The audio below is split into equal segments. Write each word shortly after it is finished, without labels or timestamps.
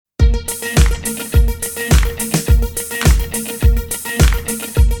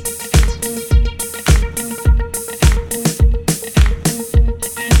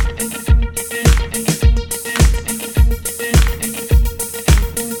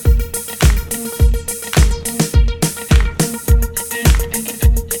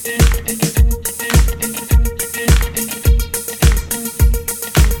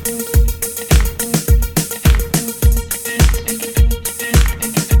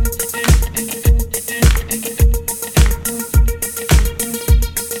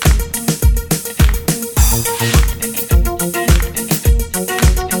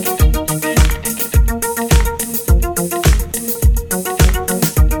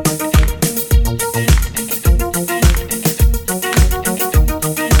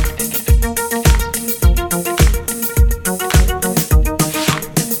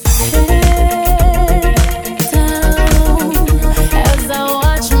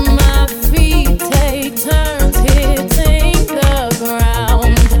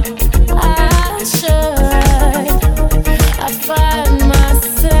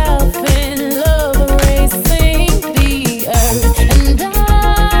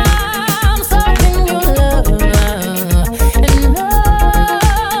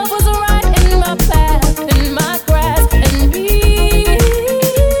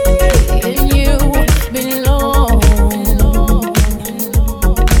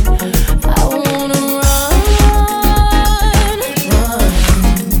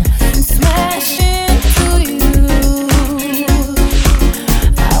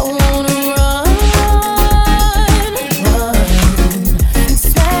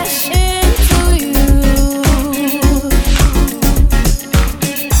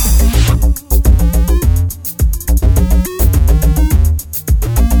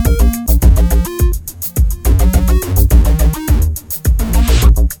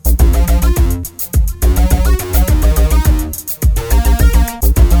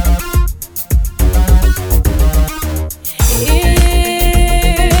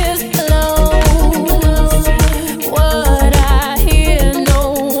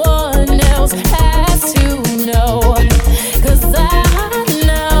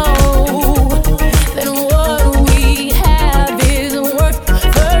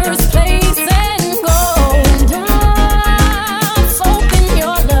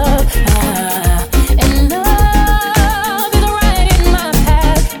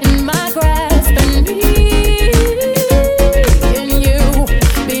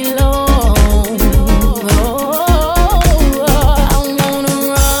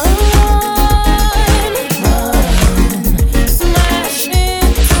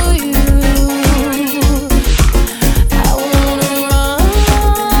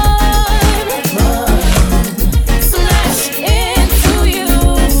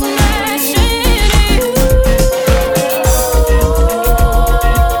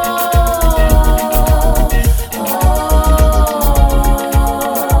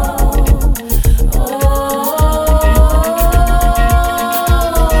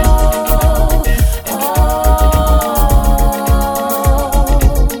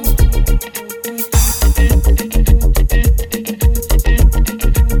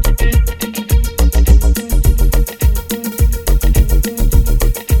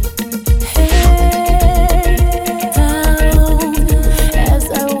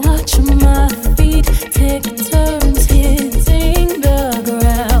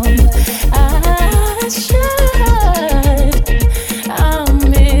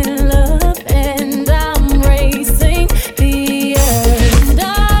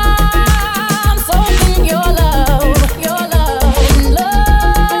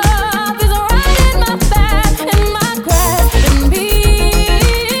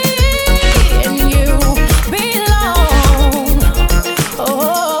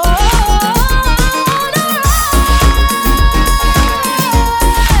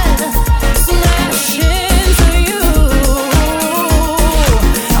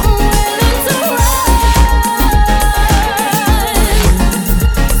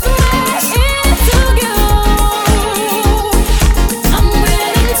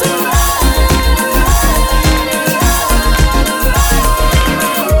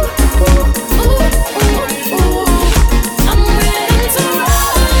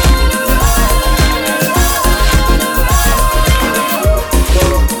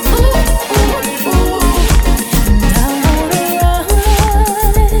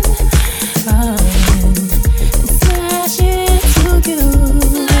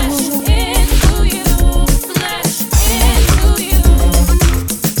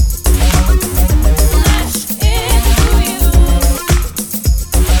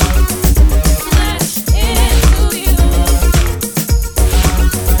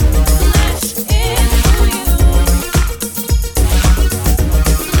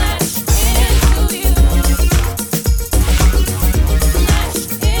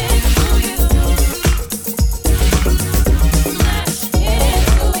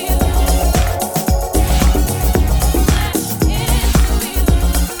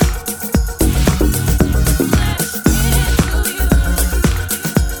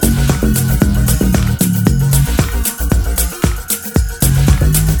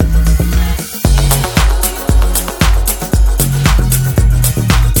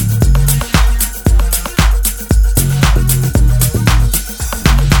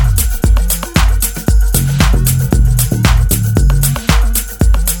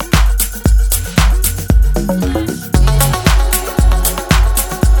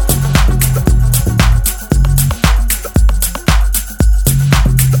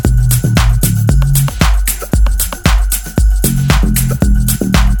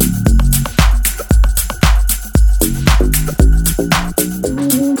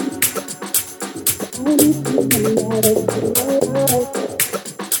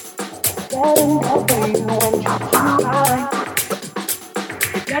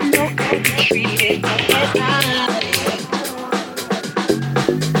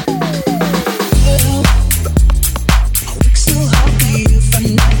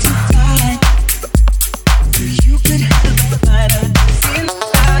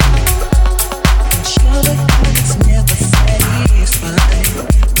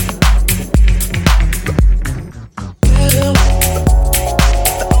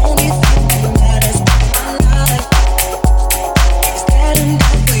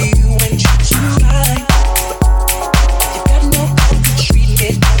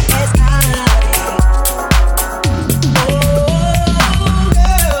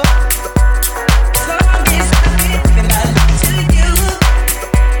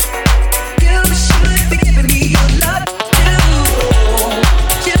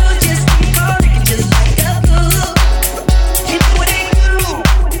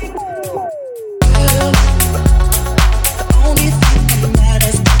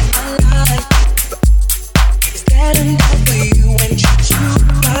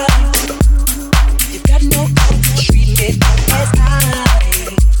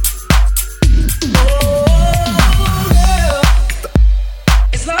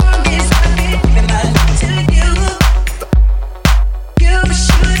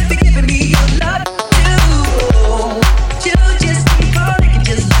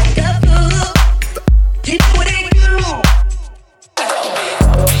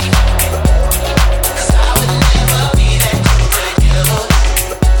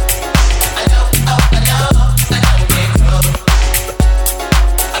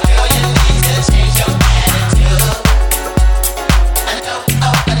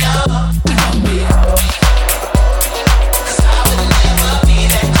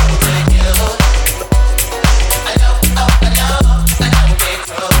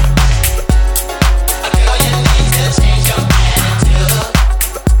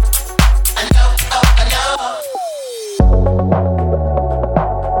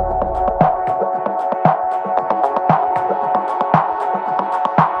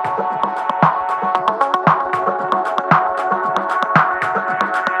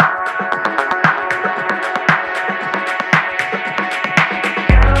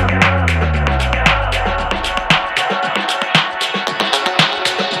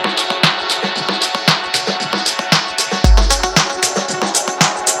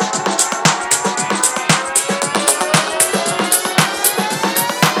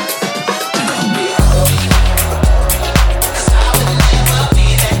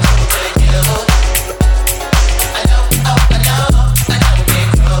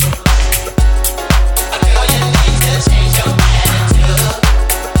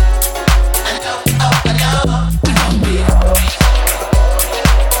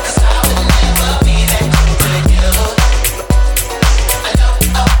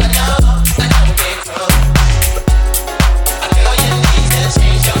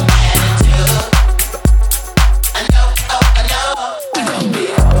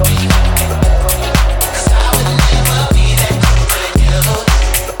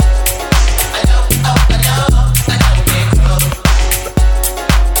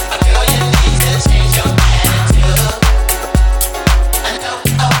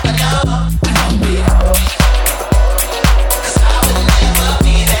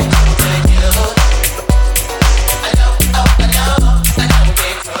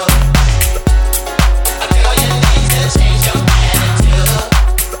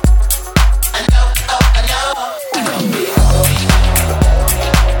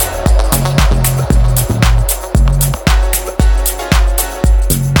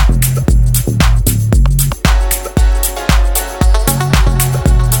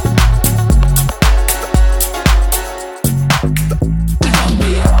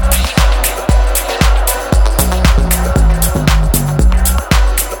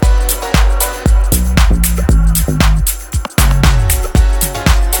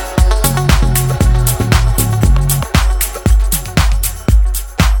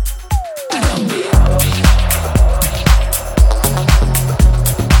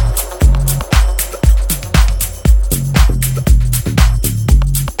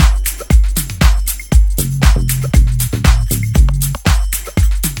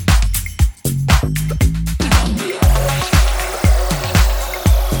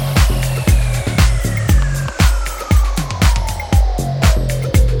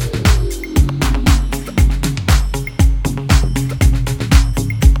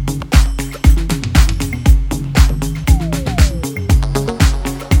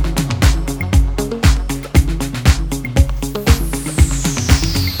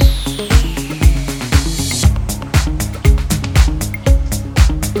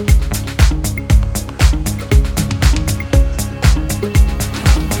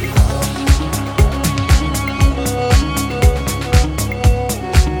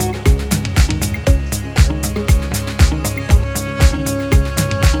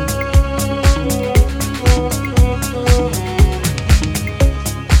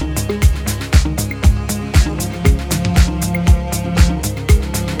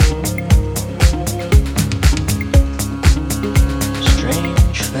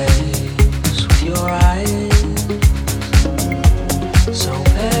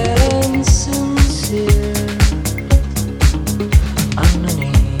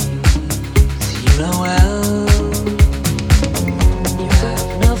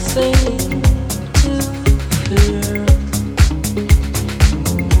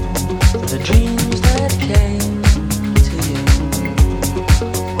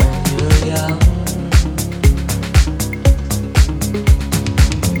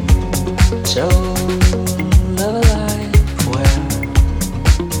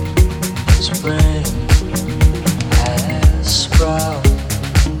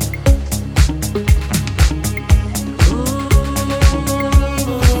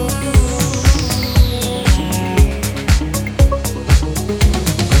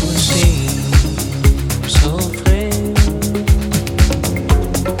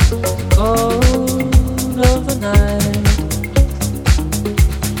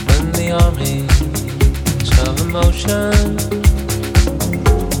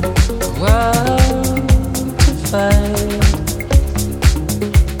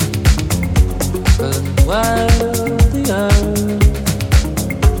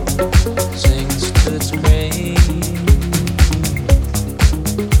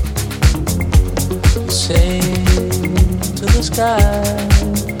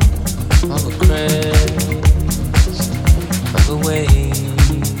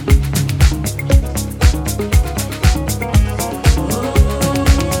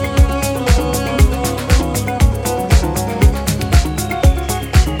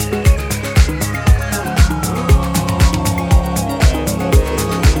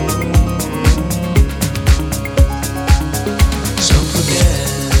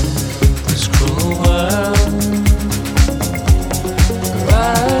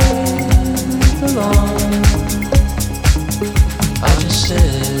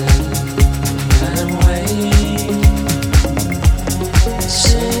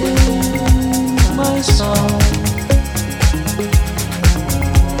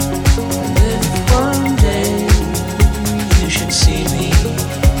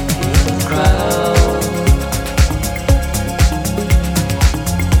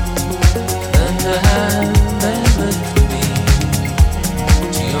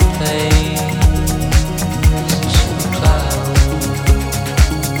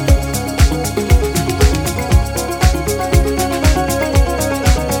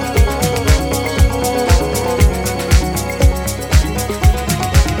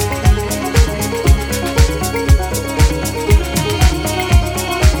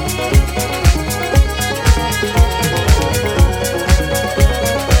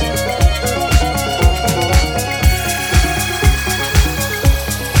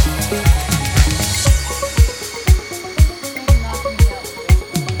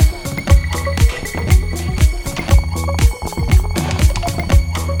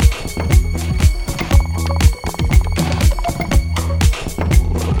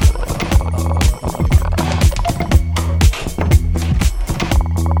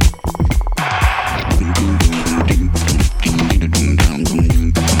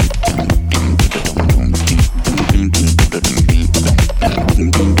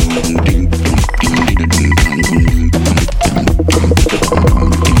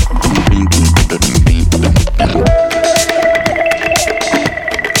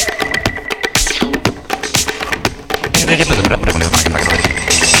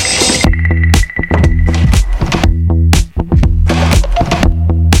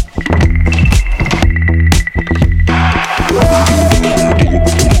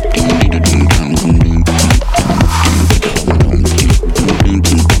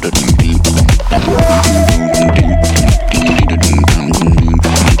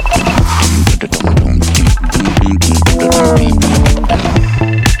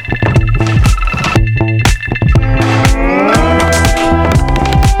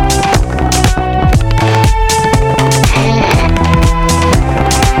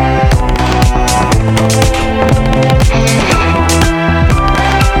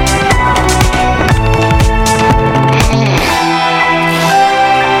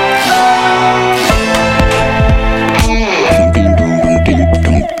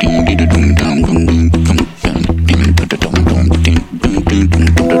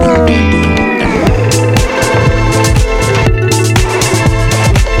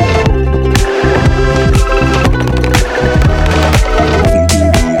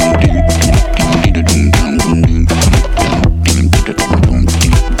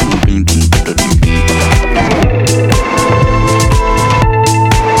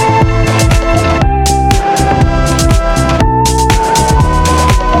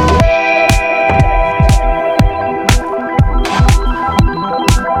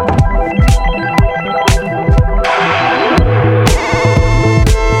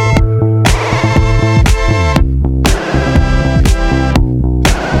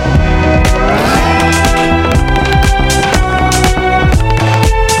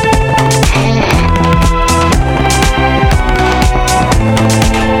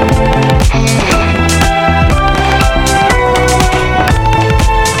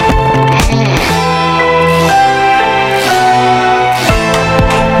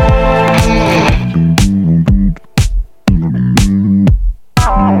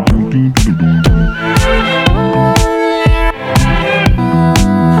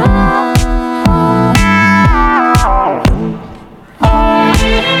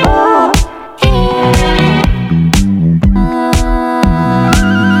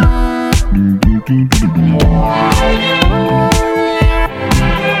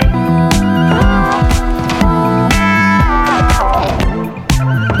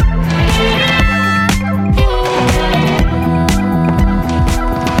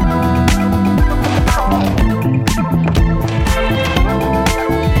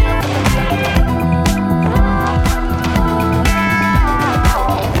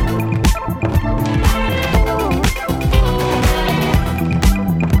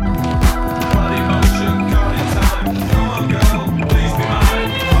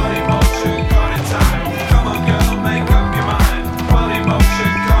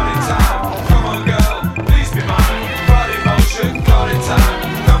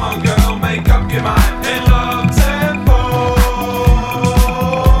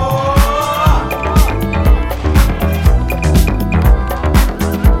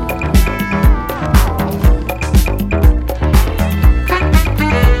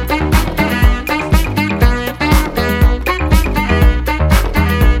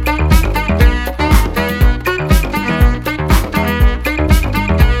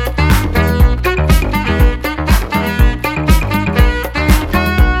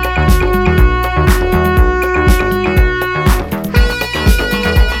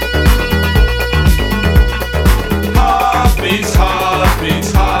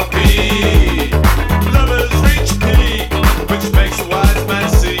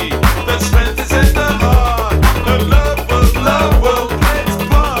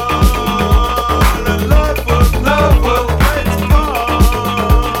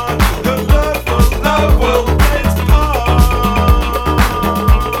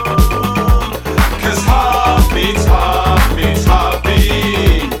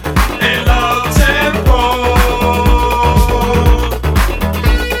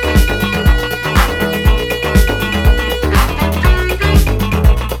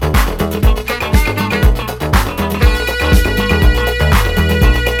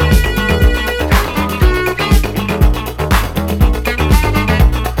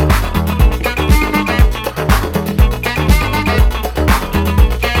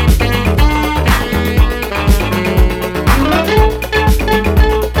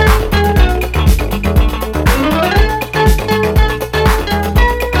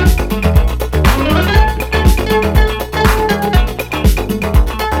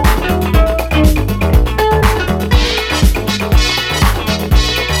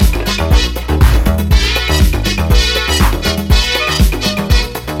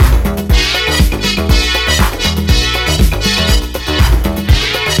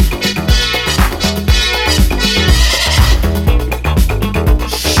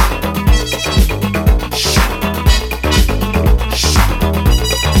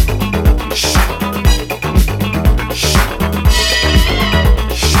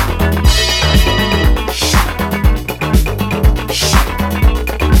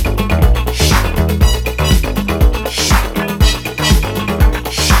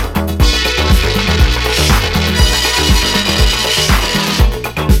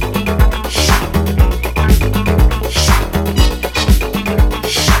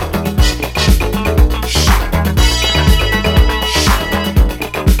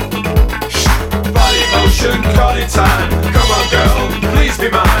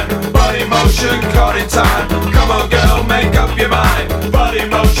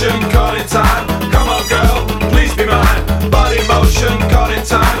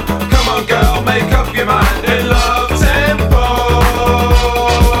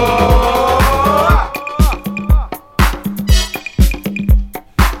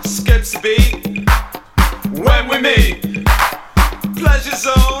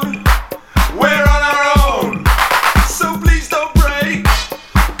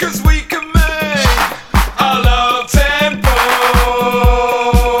'cause we can make a low tempo.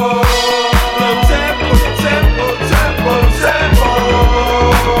 Low tempo, tempo, tempo, tempo.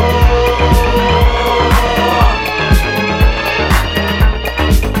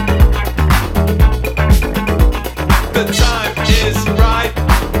 The time is right,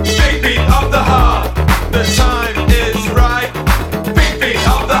 big beat of the heart. The time is right, big beat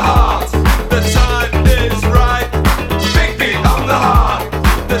of the heart. The time is right, big beat of the heart.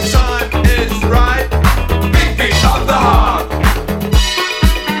 The time is right, big beat of the heart.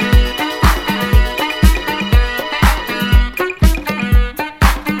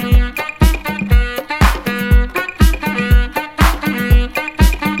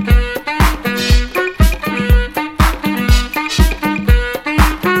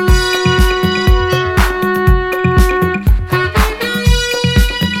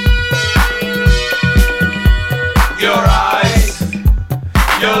 Your eyes,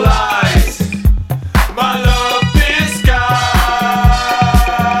 your lies, my love disguise.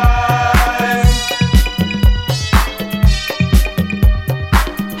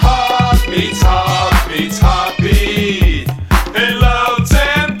 Heartbeats, heartbeats, heartbeat in low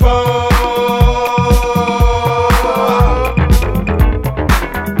tempo.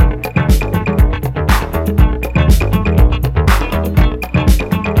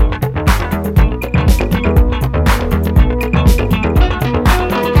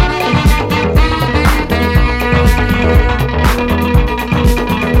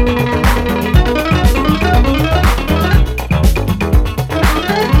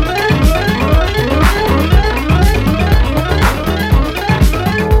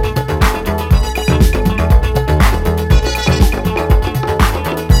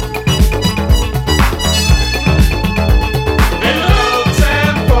 In low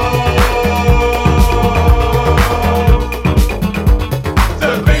tempo,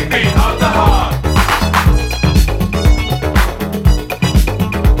 the big beat of the heart.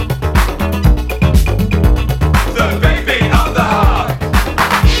 The big beat of the heart.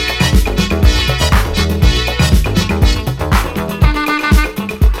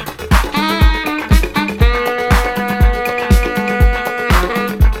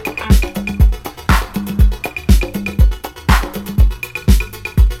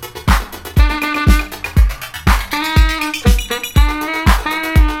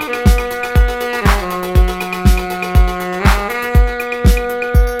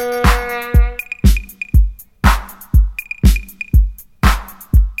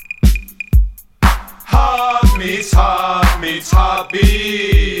 Heartbeats, heartbeats,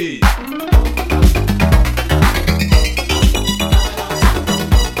 heartbeat.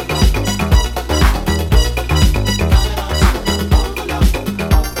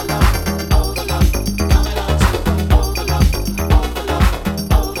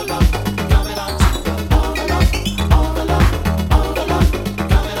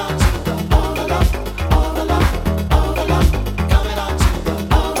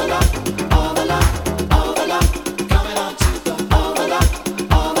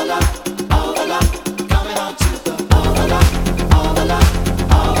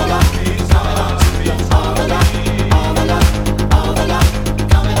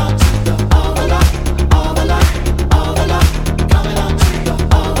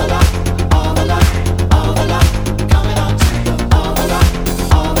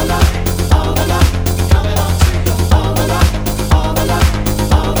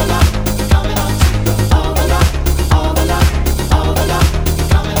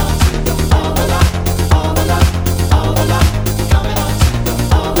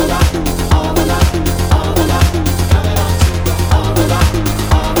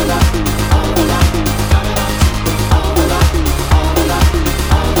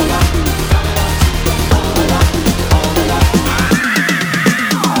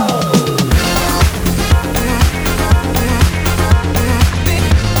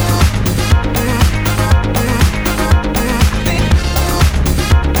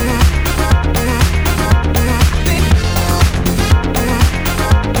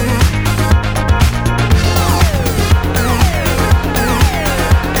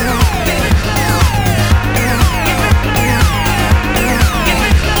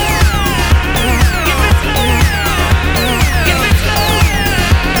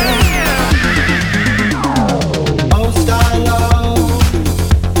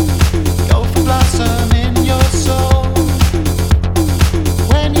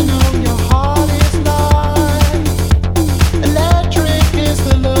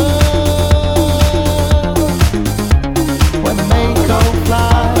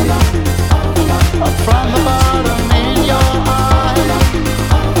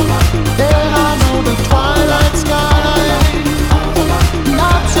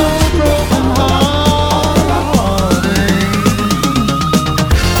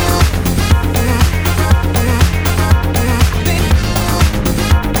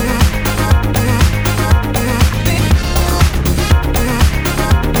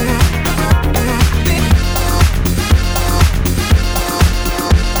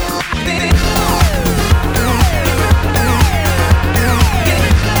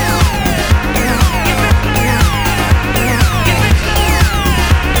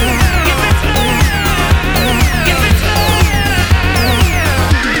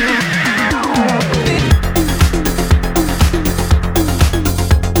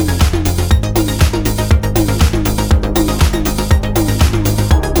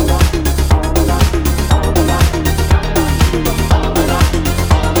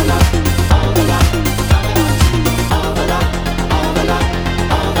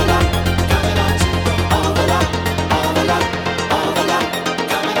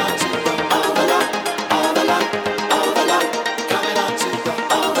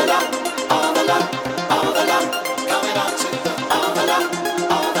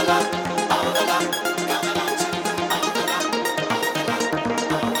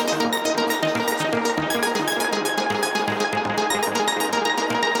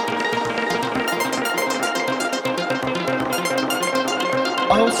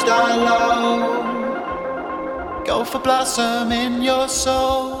 Oh, stay low. Go for blossom in your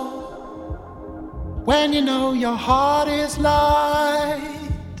soul. When you know your heart is light,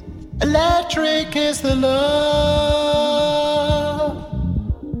 electric is the love.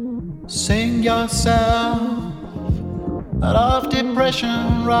 Sing yourself out of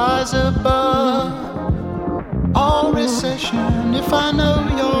depression, rise above all recession. If I know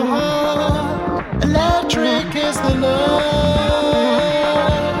your heart, electric is the love.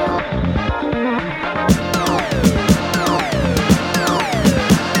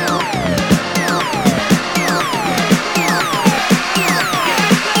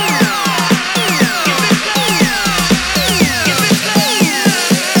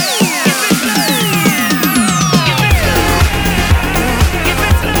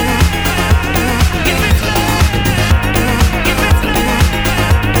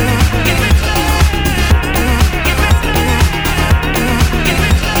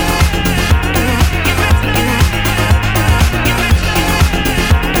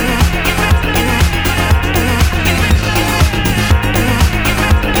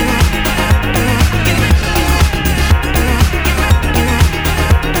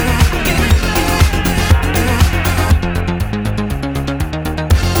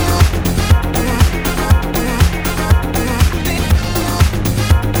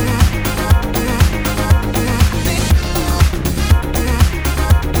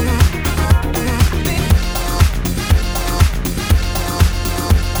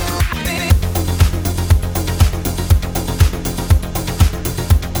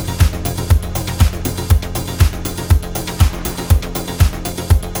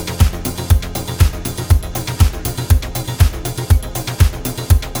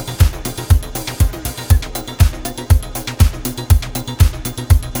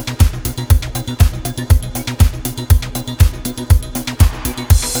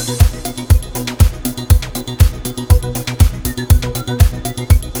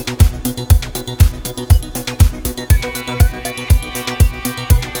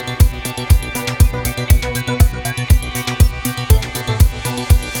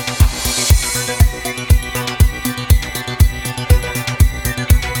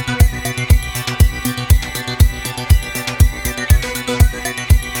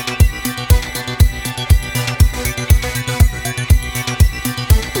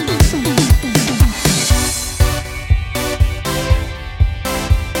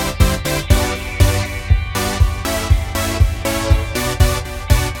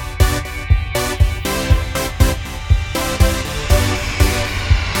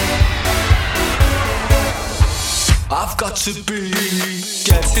 To be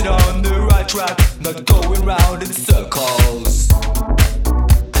getting on the right track, not going round in circles.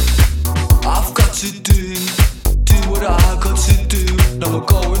 I've got to do what I got to do, no more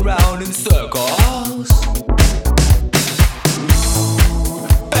going round in circles.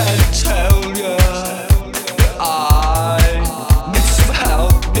 And tell ya that I need some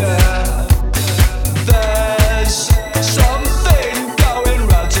help, yeah. There's something going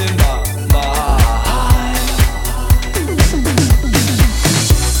round in my mind.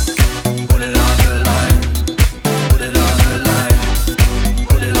 Put it on the line, put it on the line,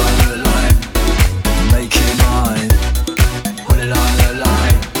 put it on the line, make it mine. Put it on the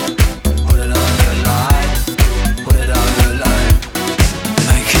line, put it on the line.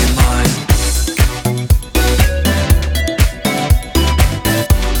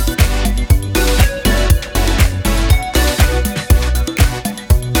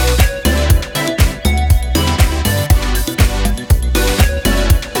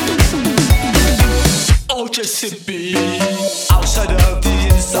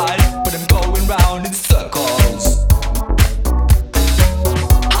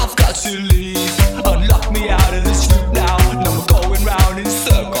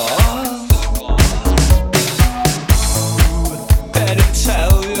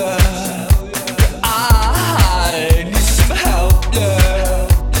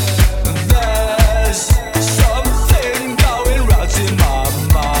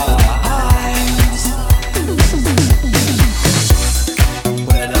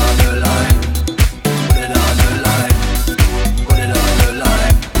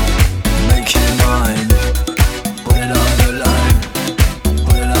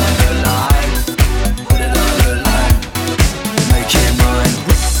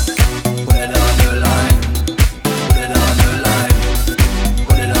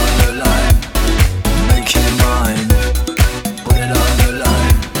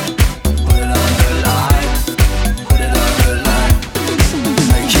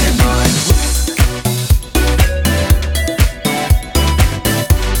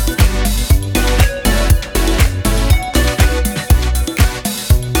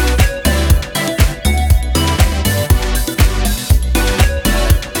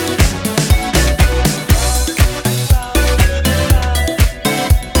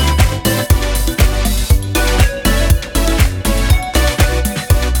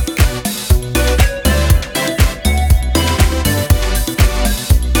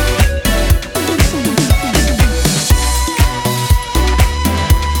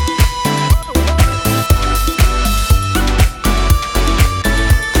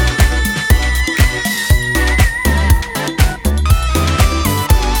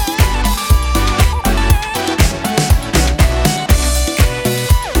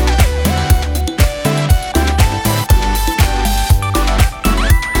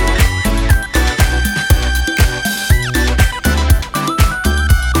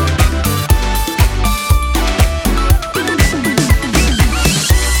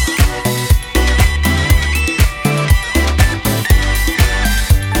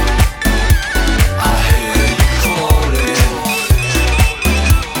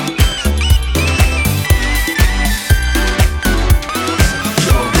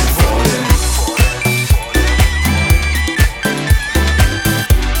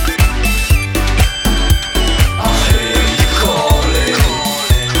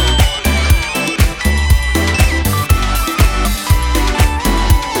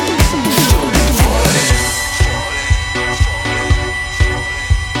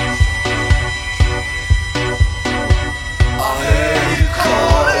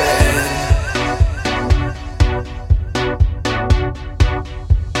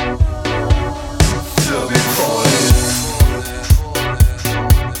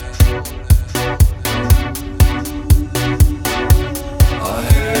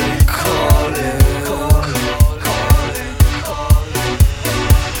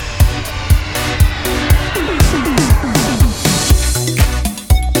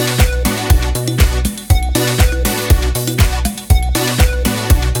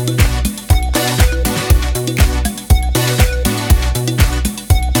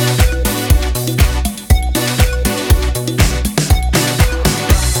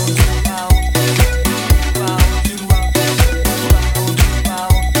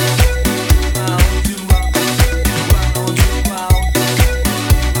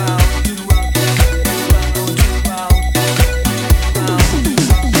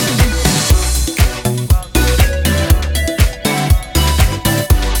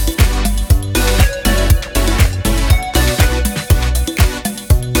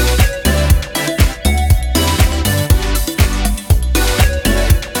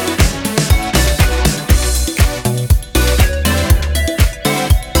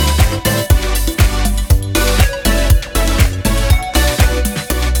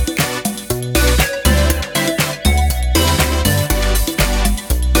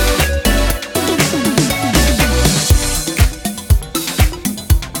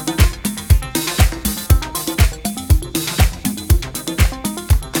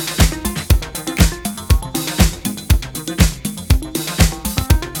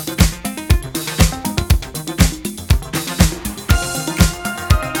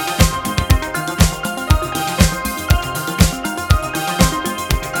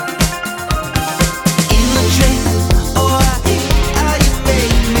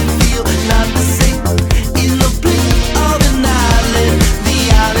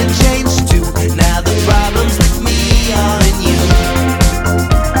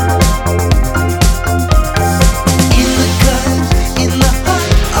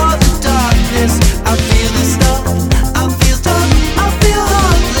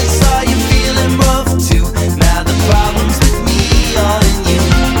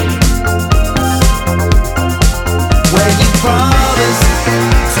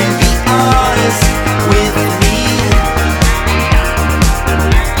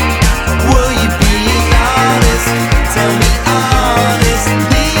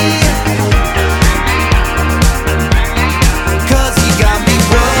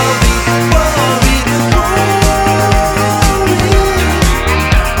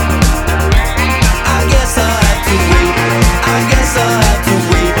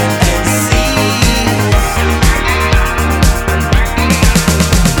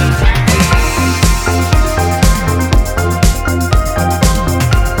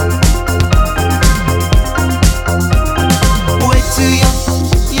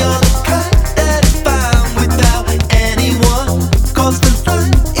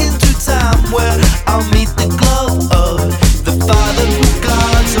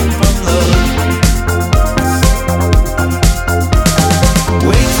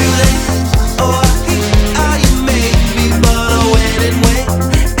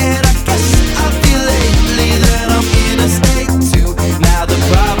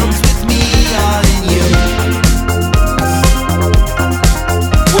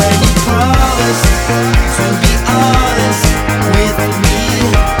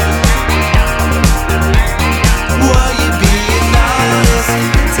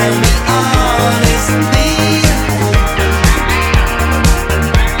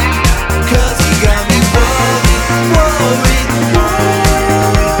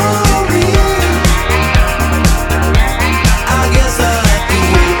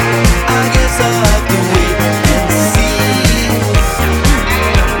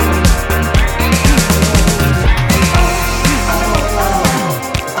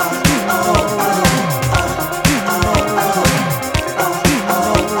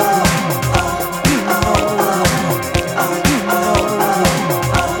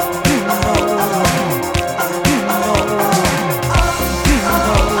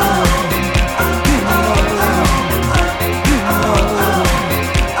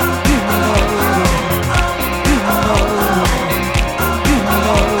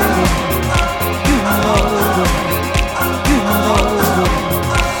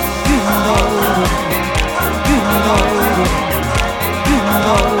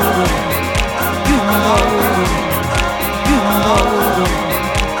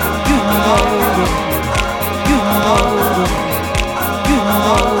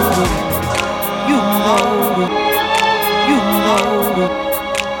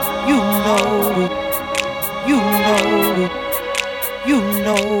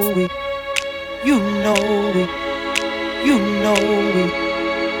 it. You know it. You know it.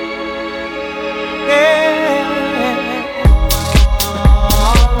 Yeah.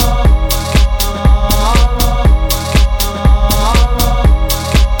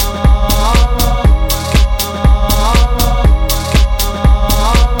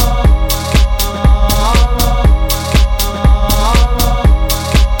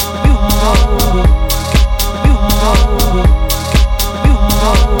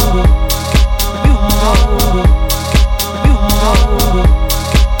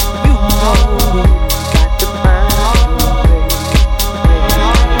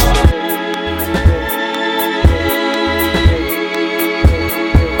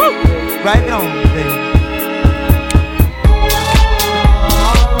 Right on, baby.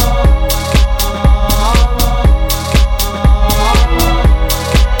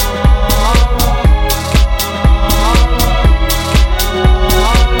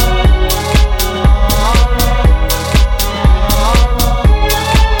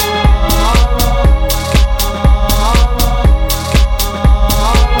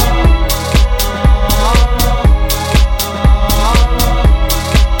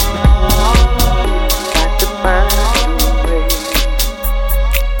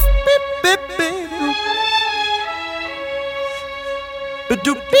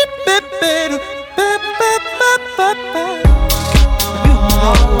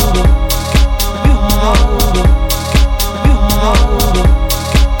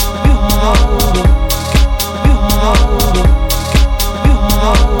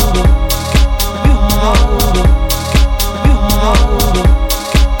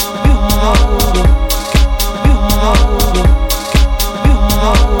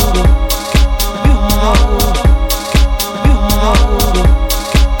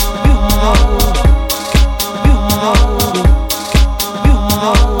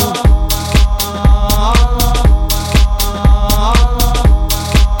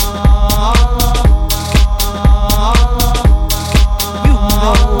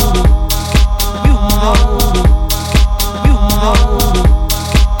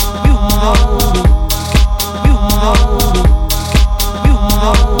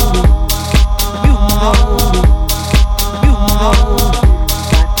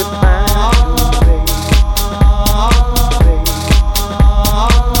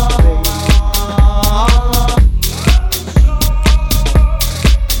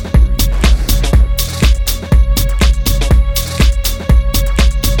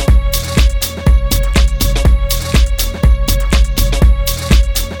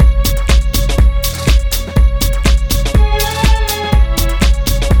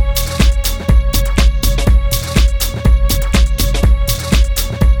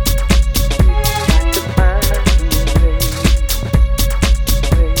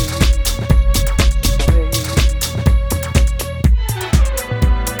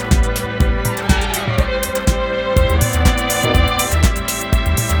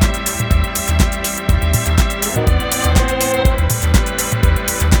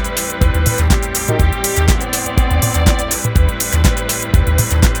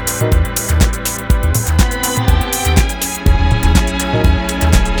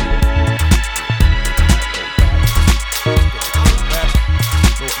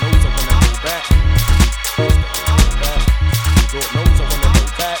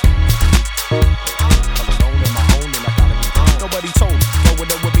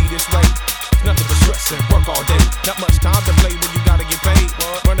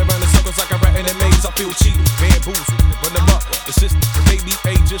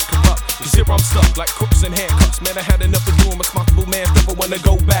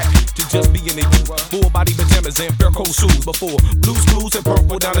 Before blues, blues, and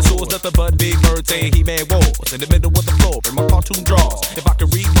purple dinosaurs, nothing but big birds and He-Man wars in the middle of the floor in my cartoon drawers. If I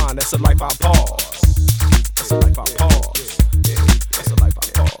could rewind, that's a life I pause. That's a life I pause. Yeah, that's a life I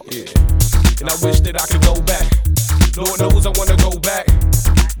pause. Yeah. And I wish that I could go back. Lord knows I wanna go back,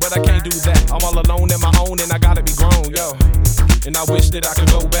 but I can't do that. I'm all alone in my own, and I gotta be grown, yo. And I wish that I could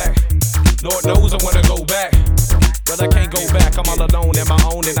go back. Lord knows I wanna go back, but I can't go back. I'm all alone in my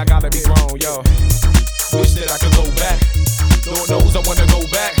own, and I gotta be grown, yo. Wish that I could go back. Lord knows I wanna go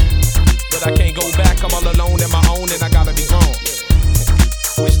back, but I can't go back. I'm all alone in my own, and I gotta be grown.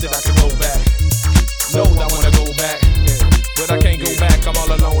 Wish that I could go back. Know I wanna go back, but I can't go back. I'm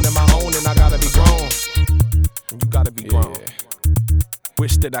all alone in my own, and I gotta be grown. You gotta be grown.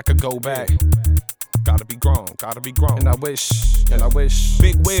 Wish that I could go back. Gotta be grown, gotta be grown. And I wish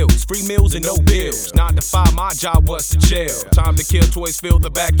big wheels, free meals and no bills. 9 to 5, my job was to chill. Time to kill, toys fill the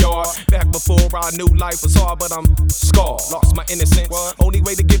backyard. Back before I knew life was hard, but I'm scarred. Lost my innocence. Only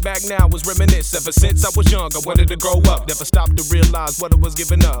way to get back now was reminisce. Ever since I was young, I wanted to grow up. Never stopped to realize what I was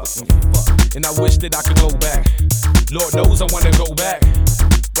giving up. And I wish that I could go back. Lord knows I wanna go back,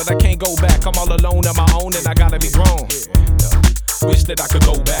 but I can't go back. I'm all alone on my own and I gotta be grown. Wish that I could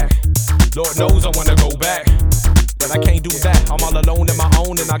go back. Lord knows I wanna go back, but I can't do that. I'm all alone on my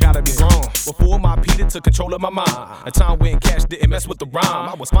own and I gotta be grown. Before my Peter took control of my mind, a time when cash didn't mess with the rhyme.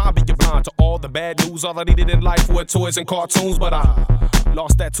 I was fine being blind to all the bad news. All I needed in life were toys and cartoons, but I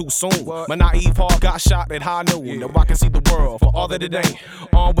lost that too soon. My naive heart got shot at high noon. Now I can see the world for all that it ain't.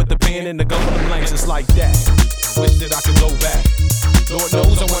 Armed with the pen and the gun with the blanks, it's like that. Wish that I could go back. Lord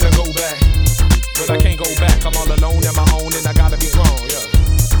knows I wanna go back, but I can't go back. I'm all alone on my own and I gotta be grown.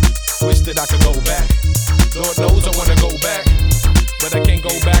 Wish that I could go back. Lord knows I wanna go back, but I can't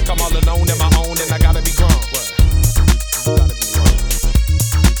go back. I'm all alone on my own and I gotta be grown. Gotta be grown.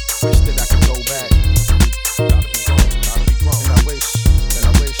 Wish that I could go back. Gotta be grown, gotta be grown. And I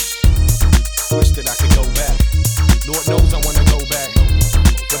wish that I could go back. Lord knows I wanna go back,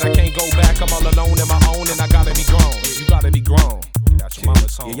 but I can't go back. I'm all alone on my own and I gotta be grown. You gotta be grown. Get out your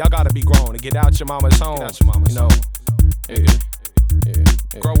mama's home. Yeah, y'all gotta be grown to get out your mama's home. Get out your mama's home. Yeah.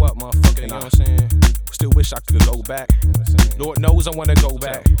 Grow up, motherfucker, you know what I'm saying? Still wish I could go back. Lord knows I wanna go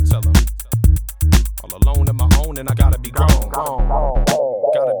back. Tell him. All alone on my own and I gotta be grown.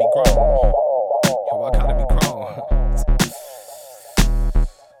 Gotta be grown. Yo, I gotta be grown.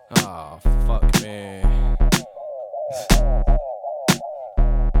 Oh, fuck, man.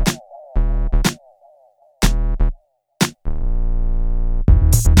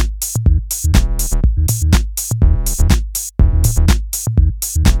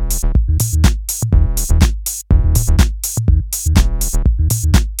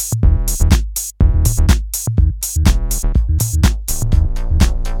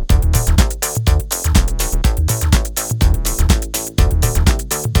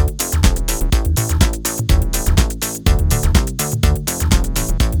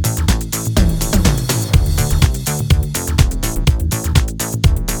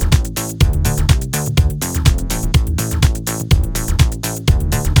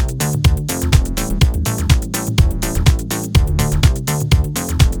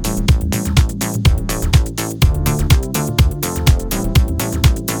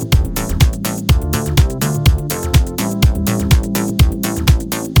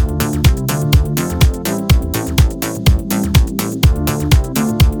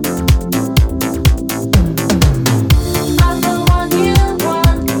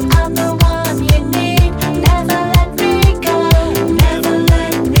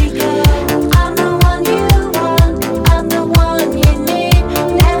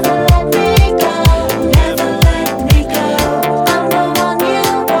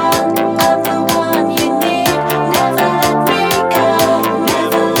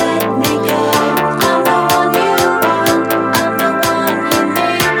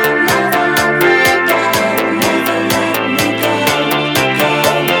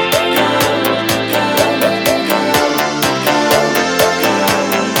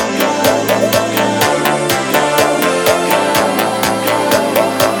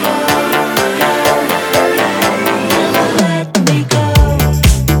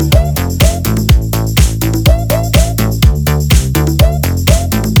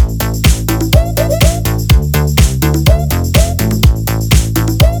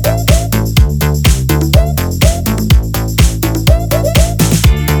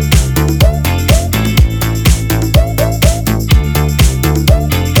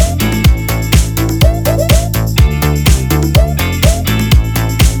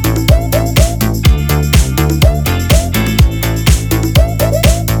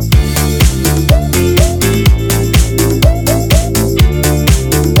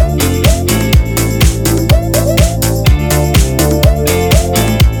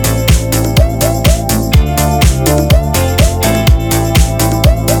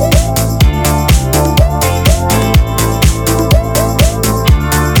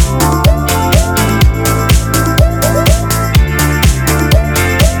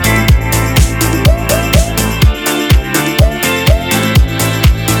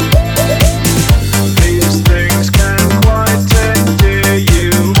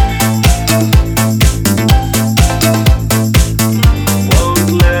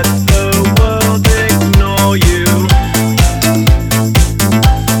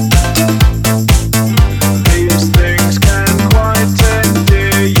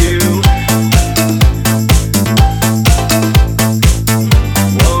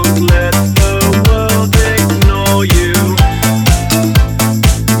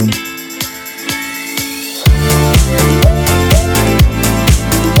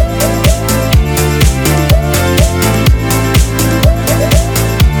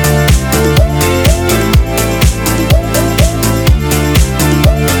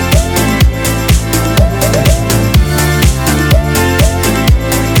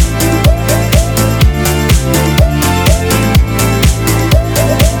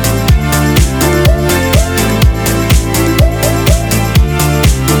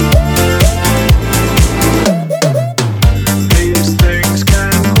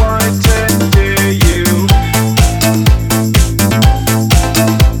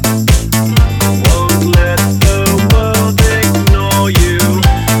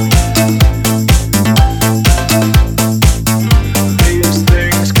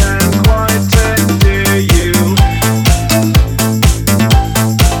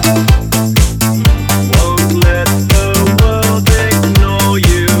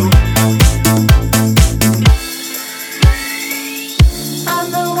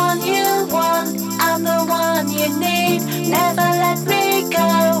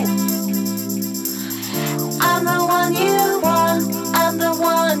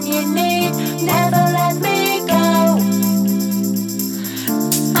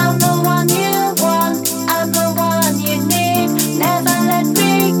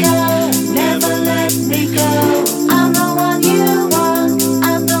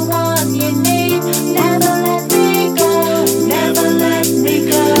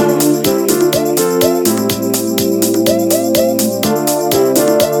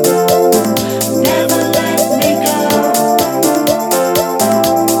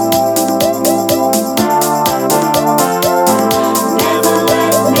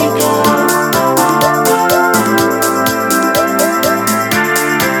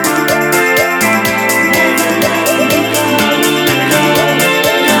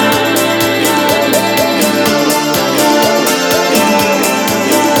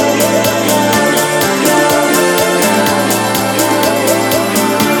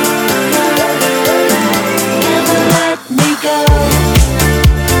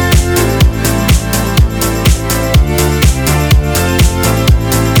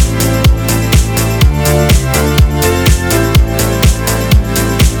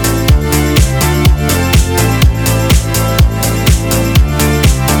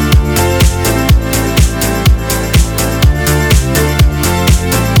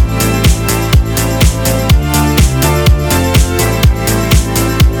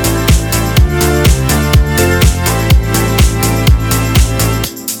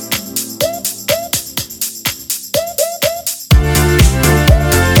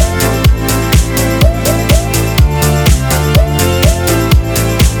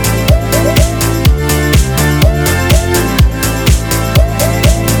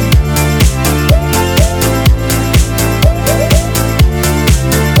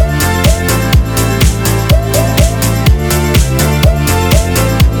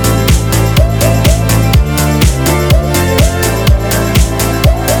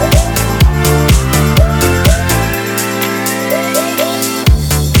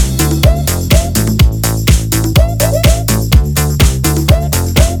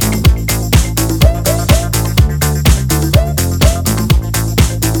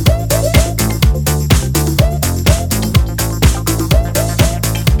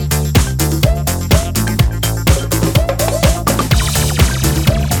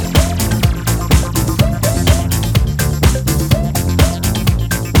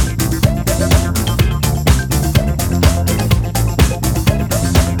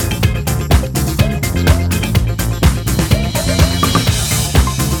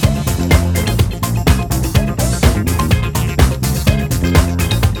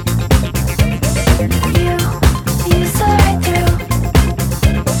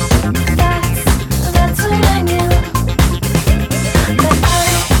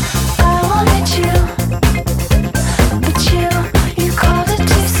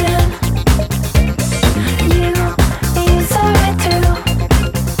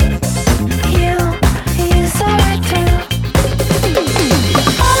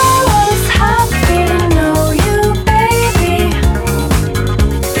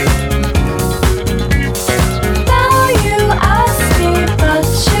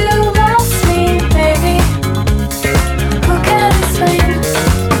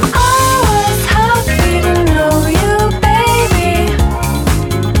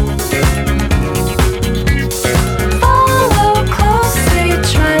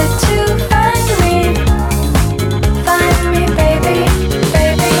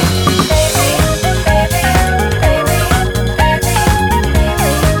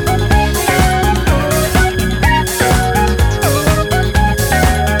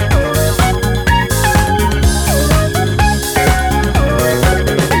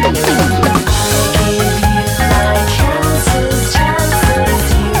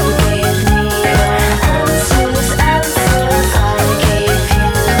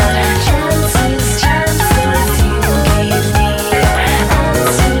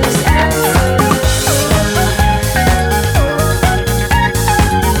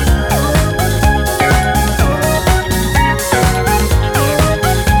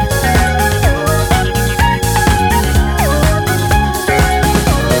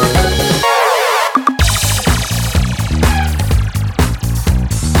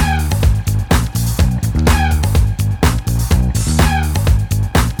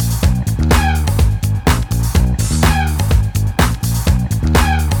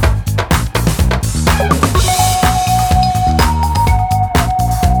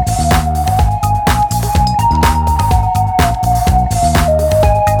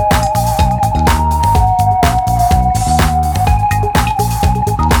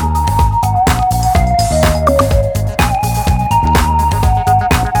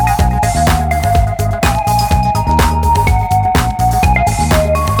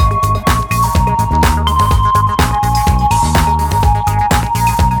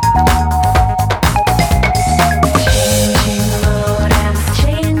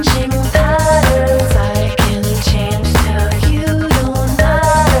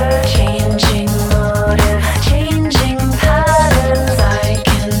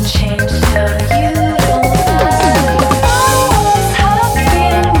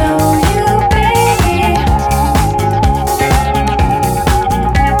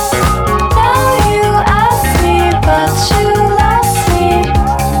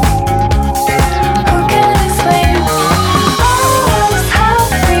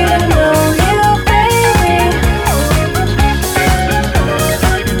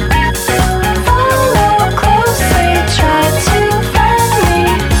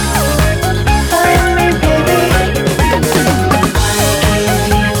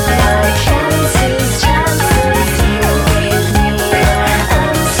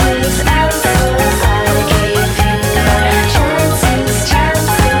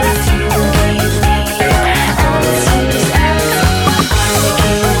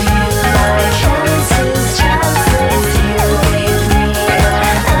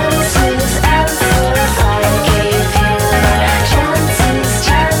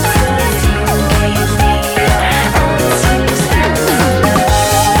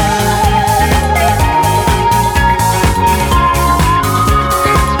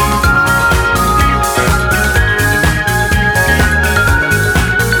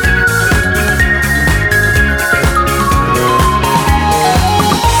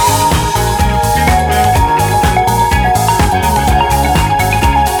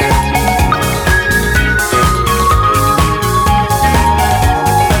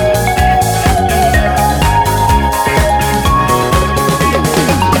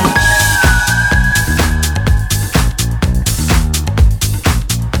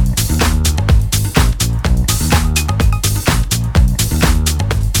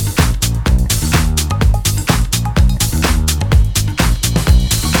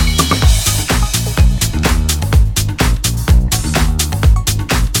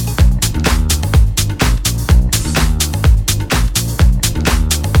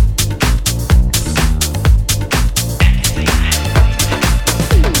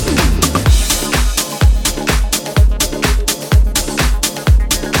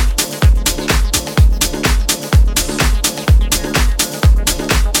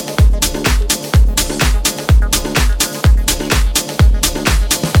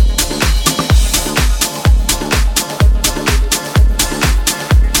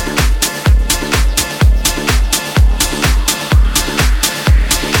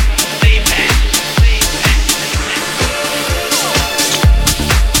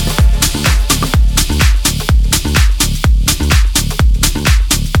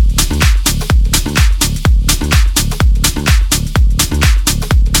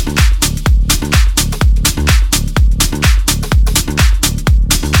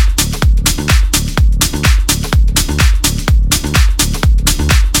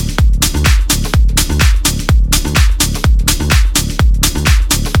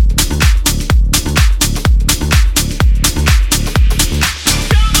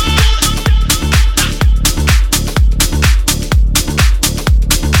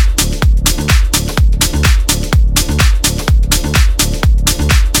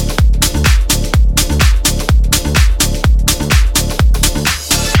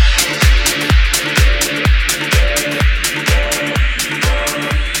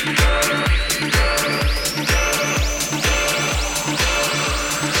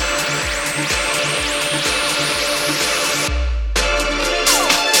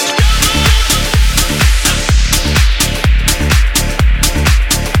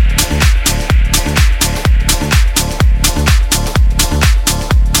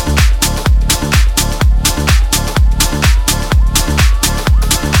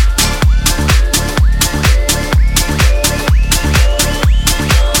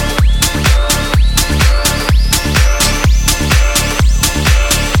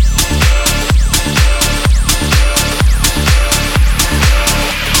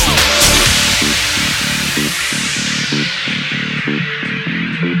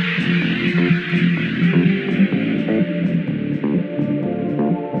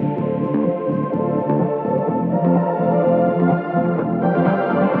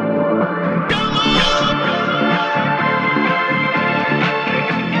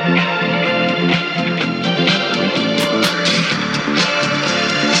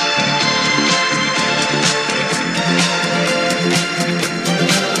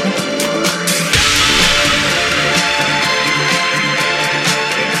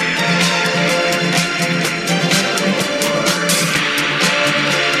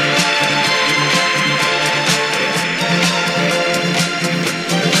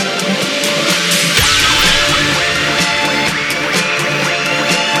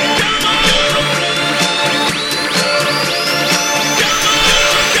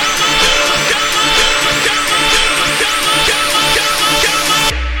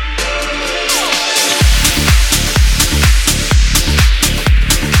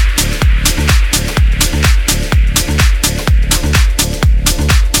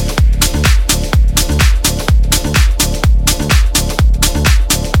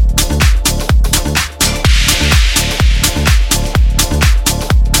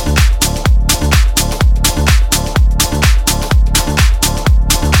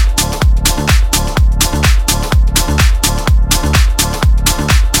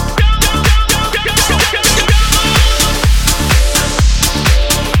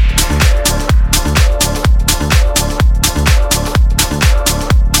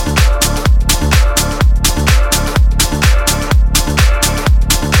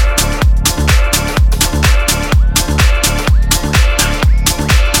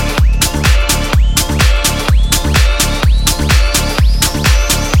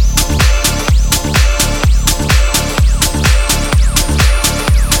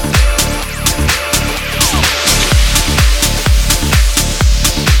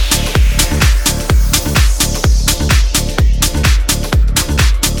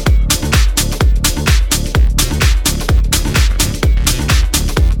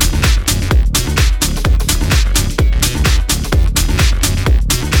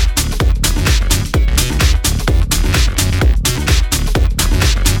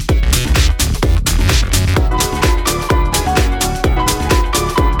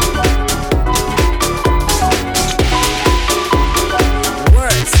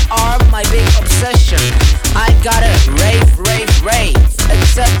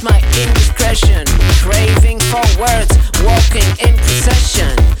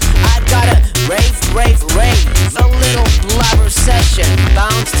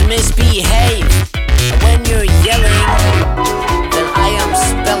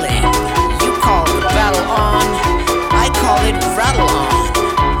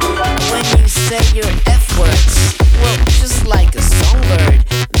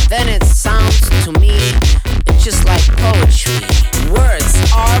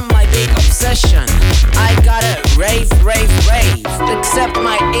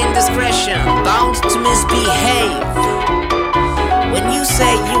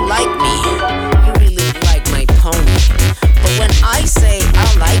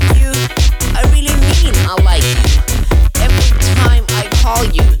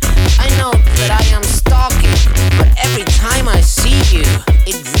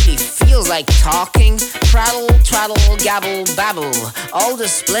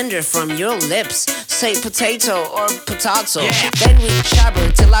 Splendor from your lips. Say potato or potato. Yeah. Then we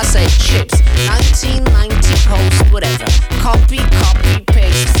jabber till I say chips. 1990 post, whatever. Copy,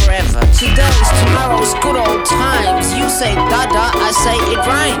 paste forever. Today's, tomorrow's good old times. You say dada, I say it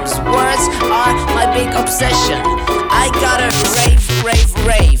rhymes. Words are my big obsession. I gotta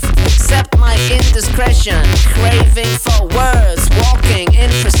rave. Accept my indiscretion. Craving for words, walking in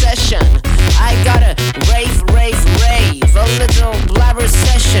procession. I gotta rave. A little blabber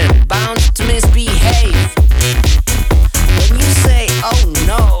session, bound to misbehave. When you say, oh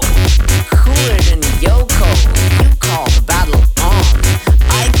no, cooler than Yoko, you call the battle on.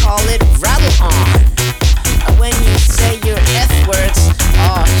 I call it rattle on. When you say your F words,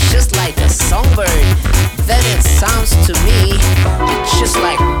 oh, just like a songbird, then it sounds to me just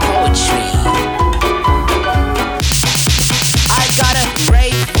like poetry. I gotta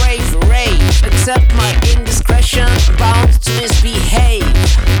rave. Accept my indiscretion, bound to misbehave.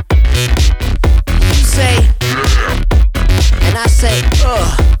 You say, yeah. And I say,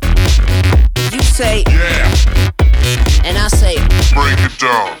 ugh. You say, yeah. And I say, break it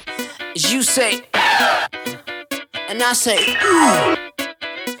down. You say, and I say,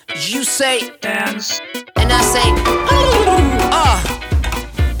 you say, dance. And I say,